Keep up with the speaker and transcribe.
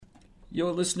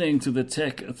You're listening to the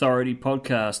Tech Authority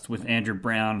podcast with Andrew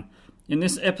Brown. In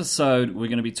this episode, we're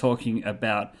going to be talking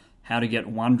about how to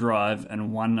get OneDrive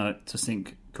and OneNote to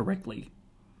sync correctly.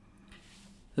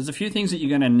 There's a few things that you're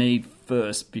going to need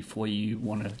first before you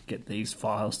want to get these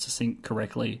files to sync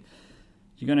correctly.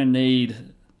 You're going to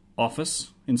need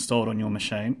Office installed on your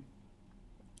machine,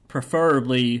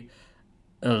 preferably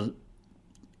a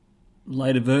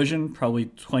later version, probably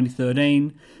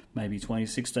 2013, maybe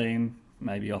 2016,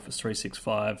 maybe Office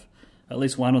 365. At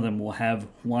least one of them will have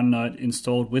OneNote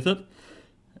installed with it.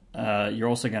 You're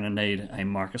also going to need a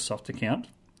Microsoft account,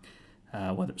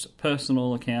 whether it's a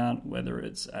personal account, whether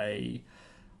it's a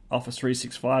Office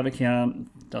 365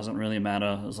 account, doesn't really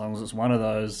matter. As long as it's one of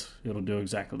those, it'll do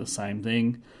exactly the same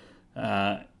thing.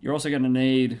 You're also going to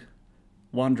need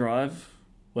OneDrive,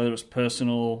 whether it's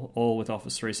personal or with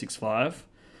Office 365,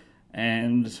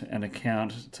 and an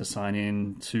account to sign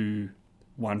in to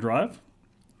OneDrive.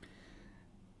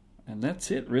 And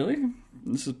that's it, really.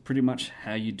 This is pretty much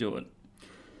how you do it.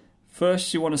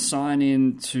 First, you want to sign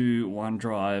in to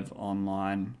OneDrive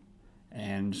online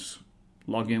and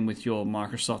log in with your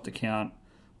Microsoft account.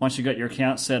 Once you've got your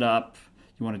account set up,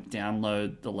 you want to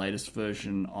download the latest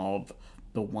version of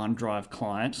the OneDrive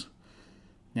client.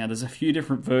 Now, there's a few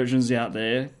different versions out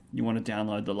there. You want to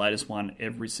download the latest one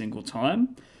every single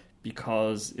time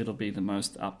because it'll be the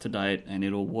most up-to-date and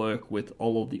it'll work with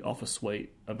all of the Office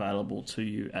suite available to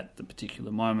you at the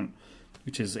particular moment,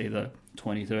 which is either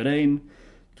 2013,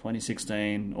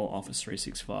 2016, or Office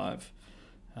 365.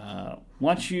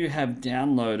 Once you have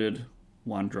downloaded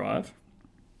OneDrive,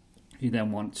 you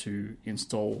then want to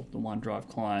install the OneDrive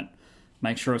client.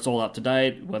 Make sure it's all up to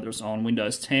date, whether it's on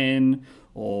Windows 10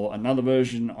 or another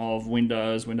version of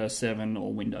Windows 7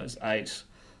 or Windows 8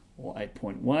 or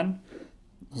 8.1.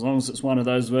 As long as it's one of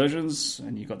those versions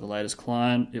and you've got the latest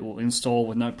client, it will install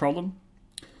with no problem.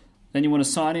 Then you want to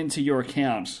sign into your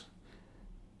account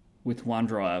with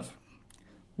OneDrive.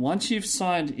 Once you've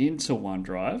signed into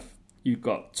OneDrive, you've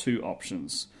got two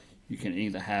options. You can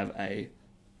either have a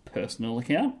personal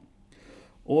account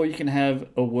or you can have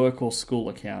a work or school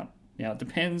account. Now, it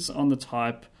depends on the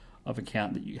type of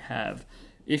account that you have.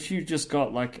 If you've just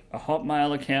got like a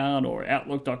Hotmail account or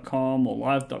Outlook.com or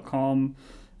Live.com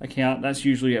account, that's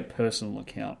usually a personal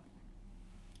account.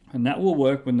 And that will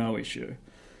work with no issue.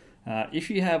 If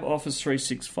you have Office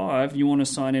 365, you want to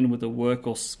sign in with a work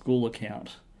or school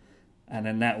account. And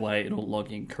then that way it'll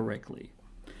log in correctly.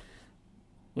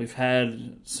 We've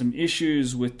had some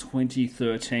issues with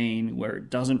 2013 where it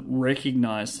doesn't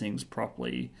recognize things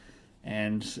properly,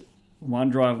 and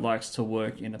OneDrive likes to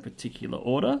work in a particular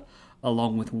order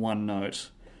along with OneNote,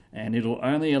 and it'll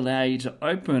only allow you to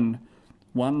open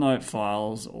OneNote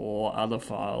files or other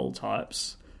file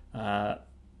types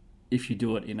if you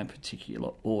do it in a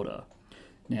particular order.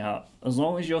 Now, as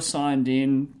long as you're signed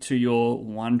in to your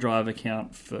OneDrive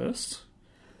account first,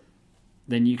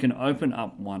 then you can open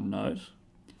up OneNote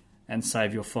and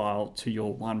save your file to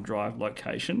your OneDrive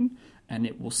location, and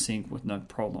it will sync with no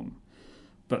problem.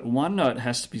 But OneNote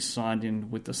has to be signed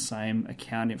in with the same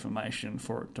account information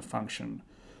for it to function.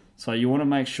 So you want to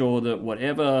make sure that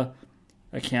whatever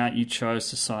account you chose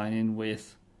to sign in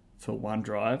with for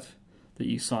OneDrive, that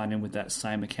you sign in with that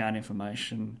same account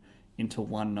information into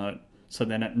OneNote, so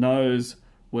then it knows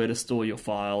where to store your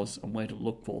files and where to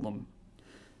look for them.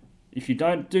 If you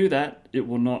don't do that, it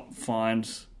will not find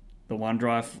the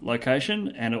OneDrive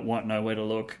location and it won't know where to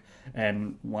look,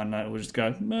 and OneNote will just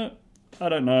go, no, I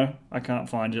don't know, I can't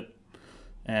find it,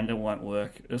 and it won't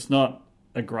work. It's not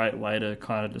a great way to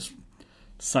kind of just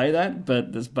say that,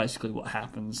 but that's basically what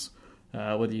happens.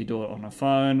 Whether you do it on a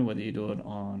phone, whether you do it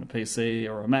on a PC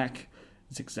or a Mac,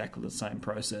 it's exactly the same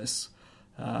process.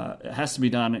 It has to be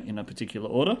done in a particular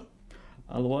order,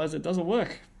 otherwise it doesn't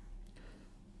work.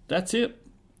 That's it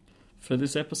for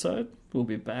this episode. We'll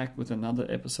be back with another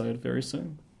episode very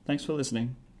soon. Thanks for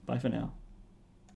listening. Bye for now.